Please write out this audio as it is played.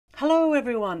Hello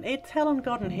everyone, it's Helen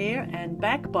Godden here, and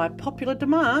back by popular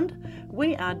demand,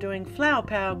 we are doing Flower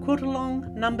Power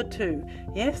Quilt-a-Long number 2.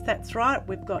 Yes, that's right,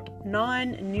 we've got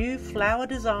 9 new flower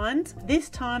designs.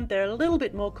 This time they're a little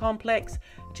bit more complex,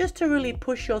 just to really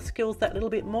push your skills that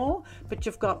little bit more, but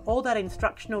you've got all that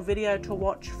instructional video to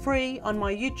watch free on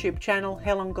my YouTube channel,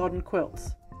 Helen Godden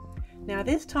Quilts. Now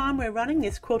this time we're running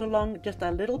this quilt-along just a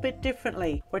little bit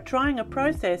differently. We're trying a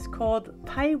process called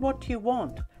pay what you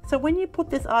want. So when you put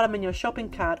this item in your shopping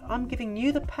cart, I'm giving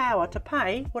you the power to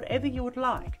pay whatever you would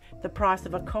like. The price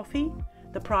of a coffee,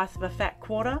 the price of a fat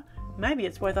quarter, maybe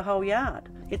it's worth a whole yard.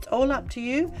 It's all up to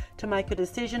you to make a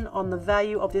decision on the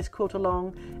value of this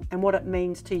quilt-along and what it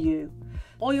means to you.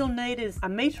 All you'll need is a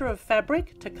metre of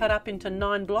fabric to cut up into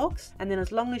 9 blocks, and then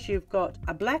as long as you've got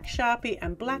a black Sharpie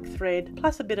and black thread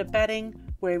plus a bit of batting,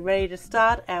 we're ready to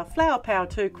start our Flower Power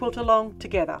 2 quilt-along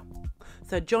together.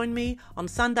 So join me on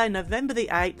Sunday, November the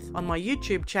 8th on my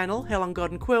YouTube channel, Helen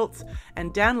Godden Quilts,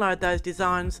 and download those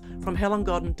designs from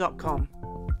helengodden.com.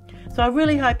 So I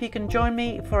really hope you can join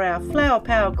me for our Flower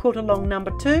Power Quilt-a-Long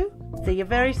number 2. See you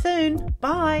very soon.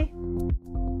 Bye.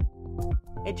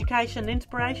 Education and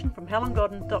inspiration from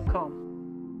helengodden.com.